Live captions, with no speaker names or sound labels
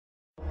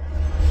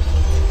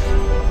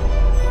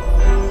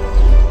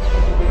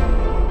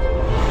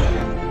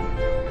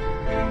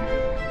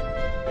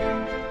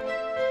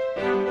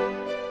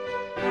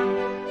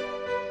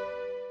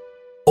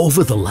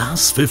Over the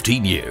last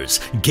 15 years,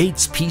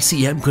 Gates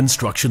PCM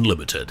Construction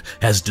Limited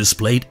has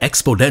displayed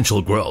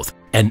exponential growth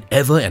and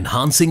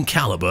ever-enhancing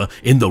caliber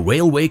in the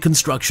railway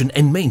construction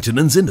and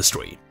maintenance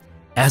industry.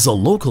 As a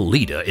local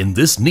leader in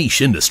this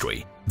niche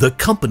industry, the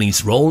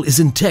company's role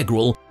is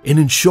integral in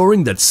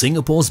ensuring that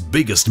Singapore's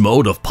biggest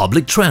mode of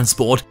public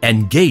transport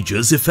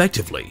engages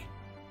effectively.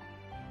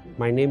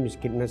 My name is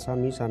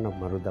Kitnasamy, son of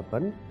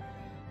Marudapan.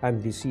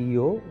 I'm the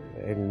CEO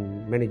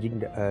and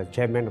managing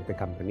chairman of the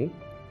company,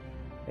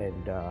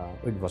 and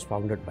it was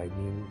founded by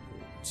me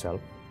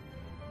itself.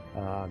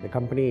 The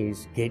company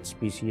is Gates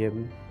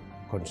PCM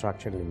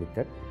Construction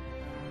Limited.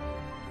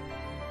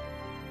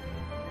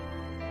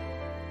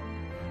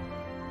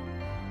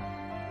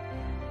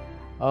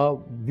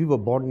 We were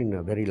born in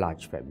a very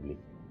large family.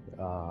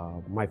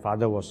 My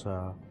father was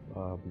a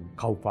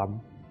cow farm.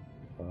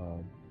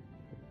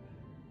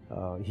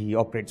 He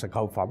operates a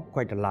cow farm,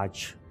 quite a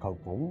large cow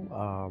farm.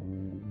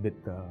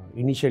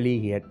 Initially,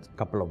 he had a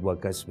couple of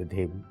workers with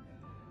him,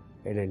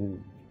 and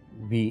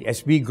then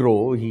as we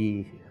grow,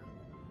 he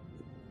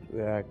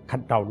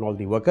cut down all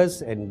the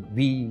workers, and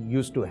we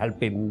used to help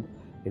him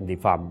in the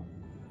farm.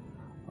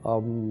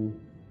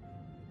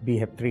 We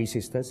have 3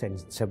 sisters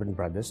and 7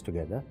 brothers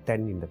together,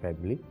 10 in the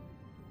family,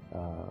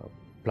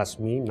 plus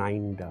me,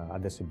 9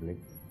 other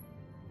siblings.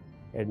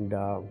 And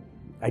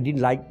I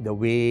didn't like the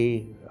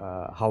way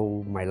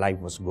how my life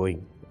was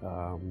going.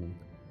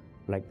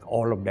 Like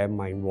all of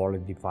them are involved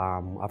in the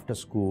farm. After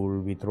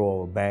school, we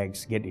throw our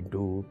bags, get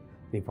into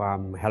the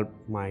farm, help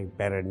my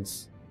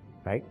parents,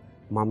 right?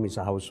 Mom is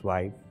a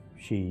housewife.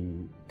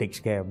 She takes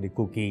care of the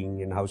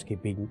cooking and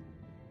housekeeping,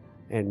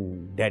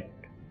 and dad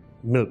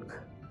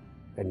milk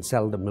and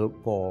sell the milk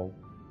for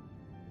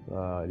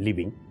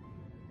living.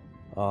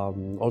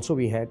 Also,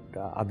 we had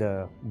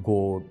other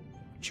goat,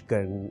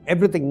 chicken,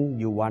 everything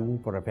you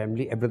want for a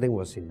family, everything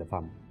was in the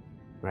farm,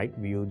 right?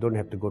 You don't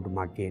have to go to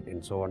market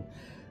and so on.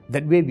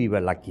 That way we were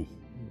lucky,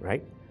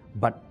 right?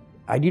 But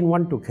I didn't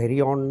want to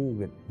carry on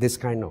with this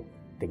kind of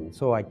thing.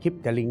 So I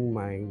keep telling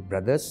my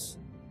brothers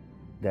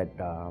that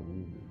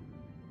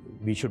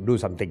we should do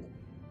something,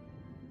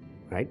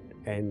 right?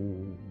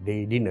 And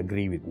they didn't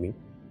agree with me.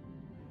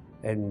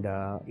 And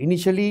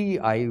initially,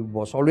 I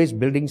was always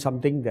building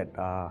something that,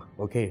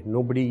 okay,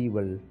 nobody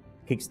will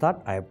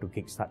kickstart, I have to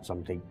kickstart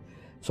something.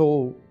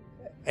 So,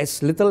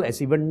 as little as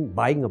even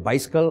buying a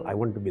bicycle, I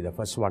want to be the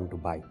first one to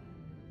buy.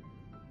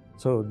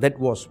 So, that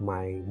was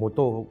my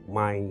motto,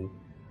 my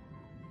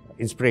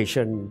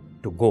inspiration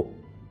to go.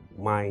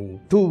 My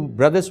 2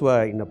 brothers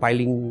were in the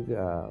piling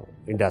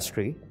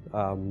industry,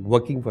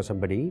 working for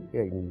somebody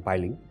in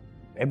piling.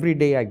 Every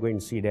day I go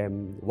and see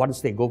them.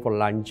 Once they go for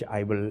lunch,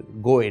 I will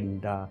go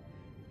and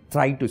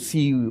try to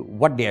see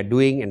what they are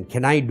doing and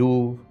can I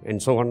do, and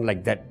so on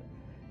like that.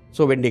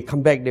 So when they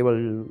come back, they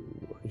will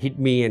hit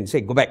me and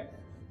say, go back,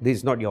 this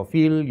is not your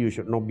field, you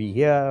should not be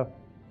here,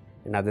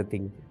 another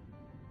thing.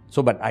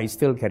 So, but I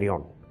still carry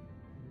on,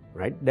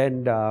 right?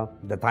 Then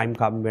the time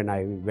come when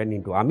I went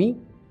into army,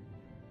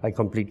 I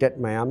completed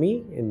my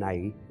army and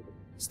I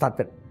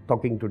started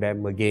talking to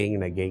them again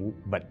and again,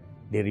 but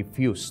they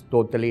refused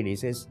totally. They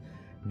says,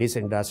 this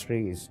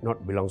industry is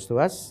not belongs to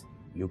us.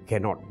 You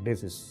cannot.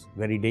 This is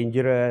very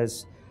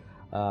dangerous.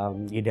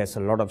 It has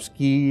a lot of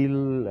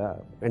skill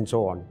and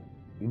so on.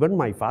 Even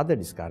my father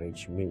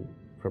discouraged me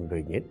from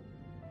doing it.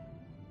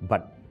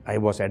 But I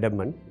was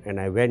adamant and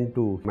I went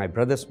to my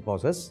brother's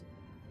bosses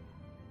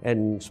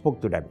and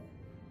spoke to them.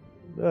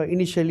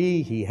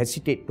 Initially, he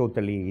hesitated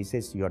totally. He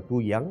says, you are too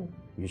young.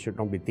 You should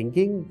not be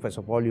thinking. First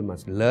of all, you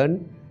must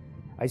learn.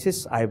 I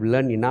says, I have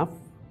learned enough.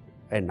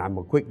 And I'm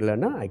a quick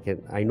learner,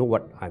 I know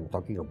what I'm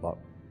talking about.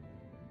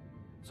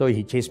 So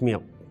he chased me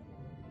out.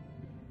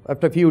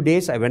 After a few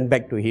days, I went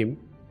back to him.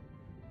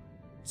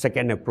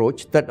 Second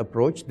approach, third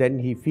approach, then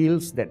he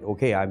feels that,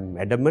 okay, I'm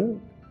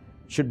adamant,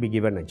 should be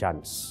given a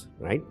chance,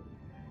 right?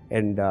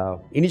 And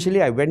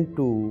initially I went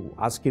to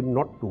ask him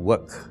not to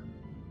work.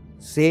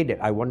 Say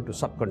that I want to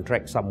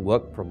subcontract some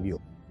work from you.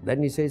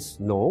 Then he says,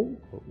 no,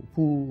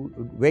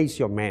 where is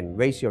your man,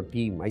 where is your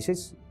team? I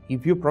says,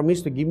 if you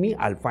promise to give me,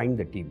 I'll find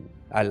the team.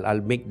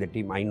 I'll make the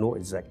team, I know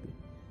exactly.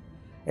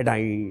 And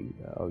I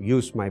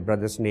use my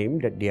brother's name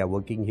that they are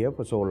working here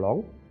for so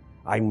long.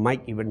 I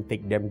might even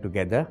take them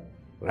together,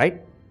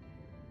 right?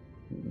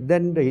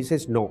 Then he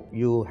says, no,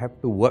 you have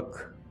to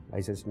work.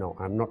 I says, no,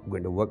 I'm not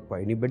going to work for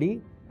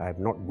anybody. I have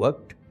not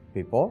worked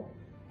before,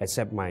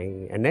 except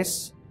my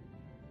NS.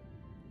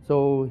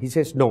 So he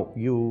says, no,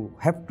 you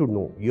have to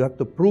know. You have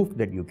to prove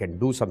that you can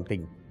do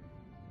something.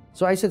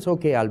 So I said,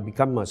 okay, I'll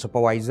become a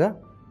supervisor.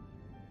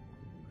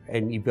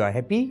 And if you are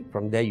happy,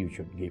 from there you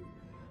should give.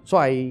 So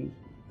I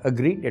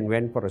agreed and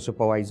went for a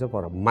supervisor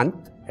for a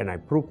month, and I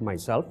proved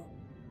myself,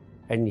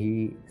 and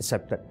he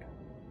accepted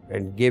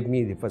and gave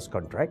me the first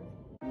contract.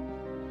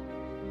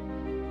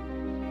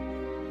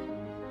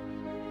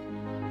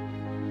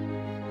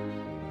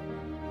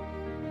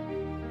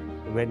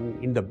 When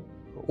in the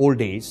old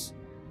days,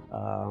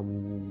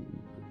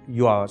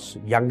 you are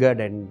younger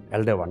than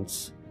elder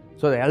ones.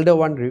 So the elder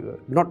one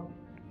not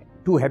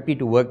too happy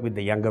to work with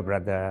the younger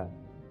brother,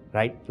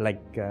 right?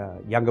 Like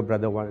younger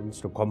brother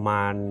wants to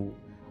command,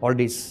 all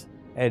this,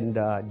 and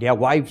their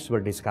wives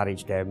will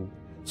discourage them.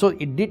 So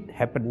it did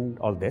happen,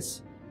 all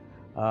this.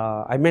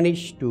 I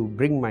managed to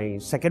bring my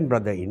second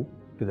brother in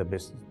to the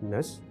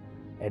business,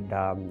 and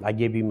I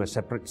gave him a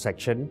separate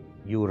section.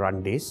 You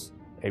run this,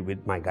 and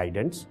with my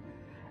guidance.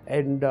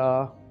 And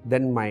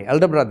then my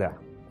elder brother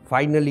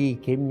finally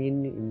came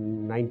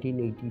in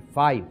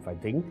 1985, I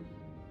think.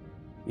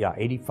 Yeah,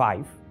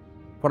 85,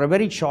 for a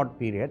very short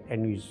period,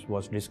 and he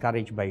was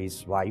discouraged by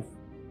his wife,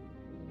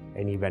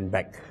 and he went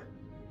back.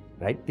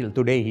 Right, till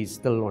today he's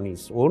still on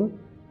his own.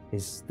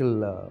 He's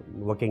still a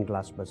working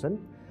class person.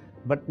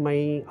 But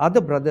my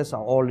other brothers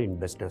are all in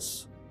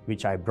business,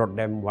 which I brought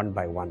them one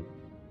by one.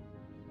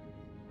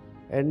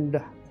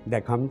 And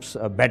there comes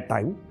a bad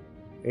time.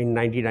 In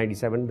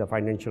 1997, the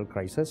financial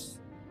crisis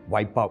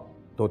wiped out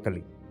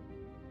totally.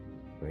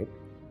 Right?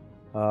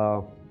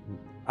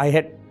 I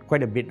had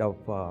quite a bit of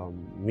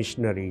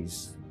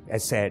machineries,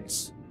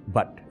 assets,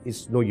 but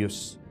it's no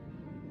use.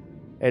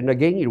 And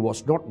again, it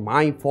was not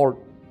my fault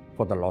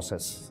for the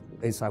losses,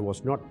 as I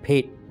was not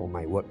paid for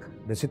my work.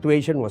 The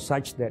situation was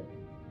such that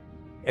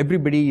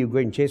everybody you go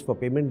and chase for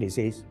payment, they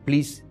say,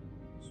 please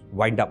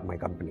wind up my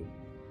company.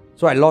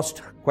 So I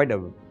lost quite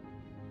a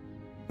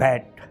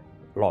bad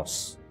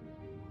loss.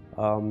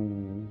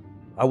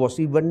 I was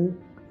even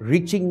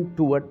reaching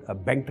toward a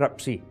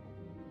bankruptcy,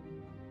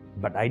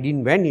 but I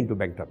didn't went into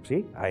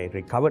bankruptcy. I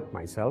recovered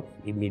myself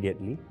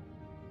immediately,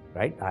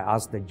 right? I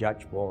asked the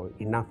judge for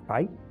enough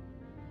time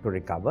to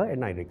recover,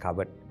 and I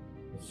recovered.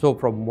 So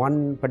from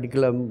one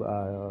particular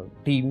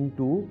team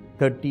to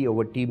 30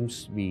 over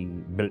teams we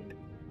built.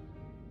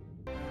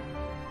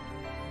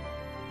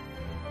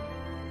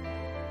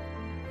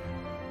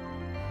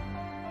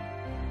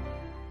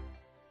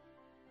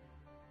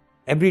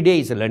 Every day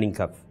is a learning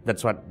curve,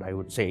 that's what I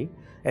would say.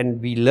 And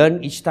we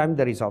learn each time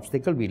there is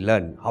obstacle, we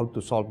learn how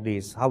to solve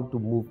this, how to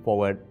move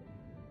forward.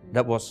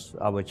 That was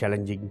our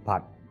challenging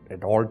part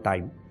at all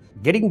time.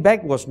 Getting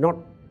back was not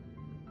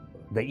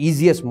the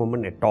easiest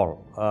moment at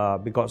all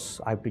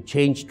because I have to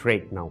change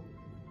trade now.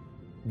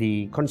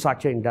 The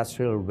construction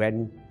industrial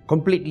went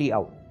completely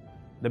out.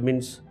 That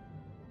means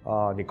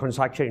the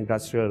construction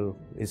industrial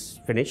is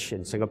finished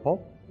in Singapore.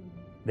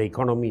 The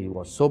economy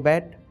was so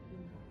bad.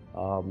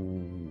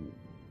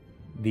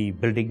 The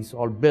buildings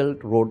all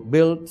built, road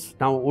built.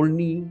 Now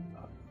only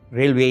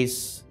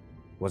railways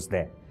was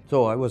there.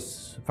 So I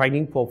was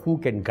finding for who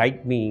can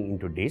guide me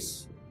into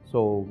this.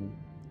 So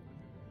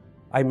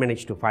I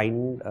managed to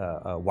find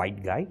a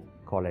white guy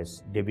called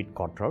as David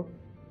Cottrell.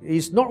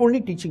 He's not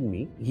only teaching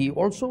me, he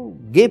also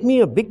gave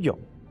me a big job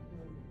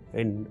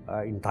in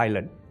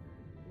Thailand.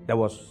 That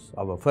was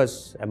our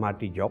first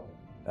MRT job,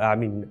 a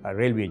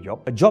railway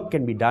job. A job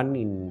can be done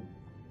in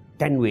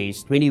 10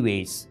 ways, 20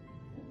 ways,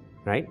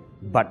 right?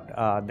 But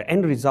the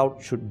end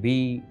result should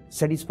be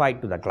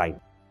satisfied to the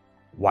client.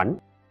 One,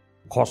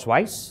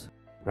 cost-wise,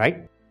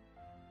 right?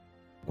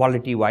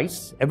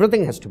 Quality-wise,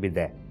 everything has to be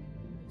there.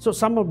 So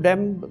some of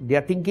them,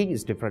 their thinking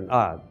is different.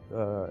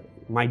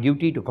 My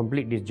duty to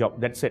complete this job,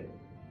 that's it.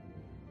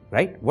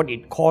 Right? What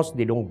it costs,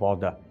 they don't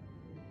bother.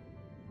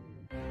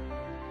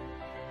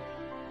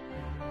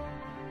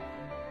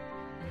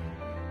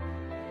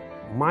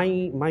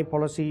 My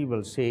policy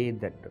will say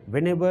that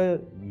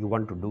whenever you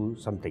want to do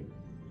something,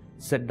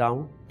 sit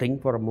down, think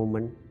for a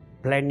moment,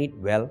 plan it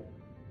well,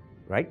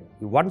 right?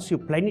 Once you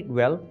plan it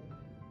well,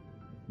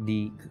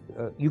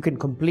 you can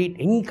complete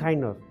any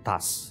kind of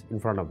task in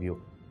front of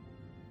you.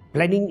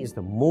 Planning is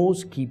the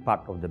most key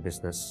part of the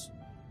business.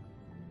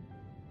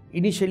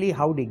 Initially,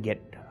 how they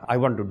get, I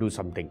want to do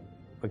something.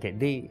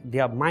 Okay,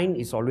 their mind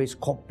is always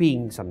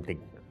copying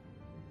something.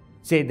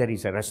 Say there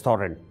is a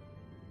restaurant,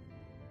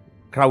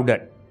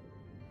 crowded.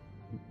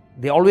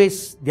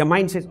 Their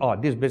mind says, oh,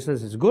 this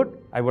business is good,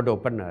 I want to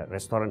open a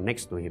restaurant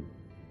next to him.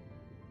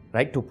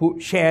 Right, to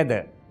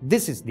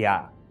this is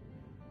their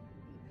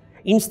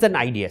instant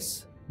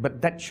ideas.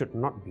 But that should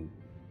not be.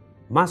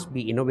 Must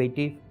be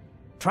innovative.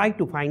 Try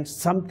to find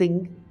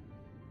something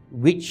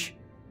which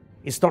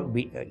is not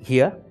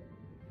here,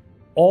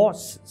 or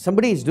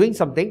somebody is doing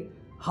something,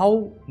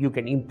 how you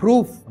can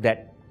improve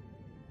that,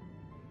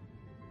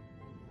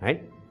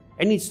 right?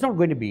 And it's not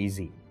going to be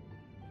easy.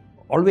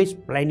 Always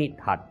plan it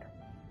hard,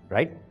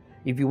 right?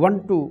 If you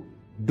want to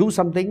do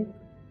something,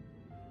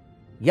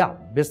 yeah,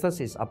 business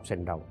is ups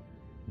and downs.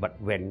 But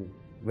when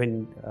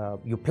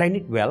you plan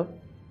it well,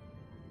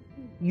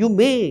 you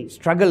may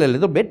struggle a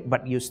little bit,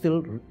 but you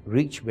still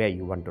reach where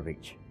you want to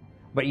reach.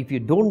 But if you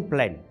don't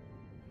plan,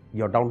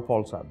 your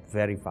downfalls are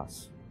very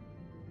fast.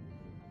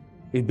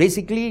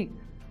 Basically,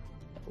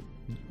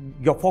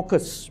 your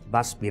focus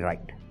must be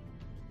right.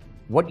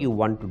 What you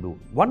want to do.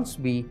 Once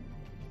we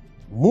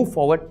move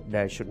forward,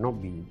 there should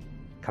not be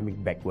coming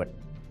backward.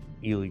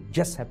 You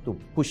just have to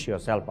push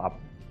yourself up.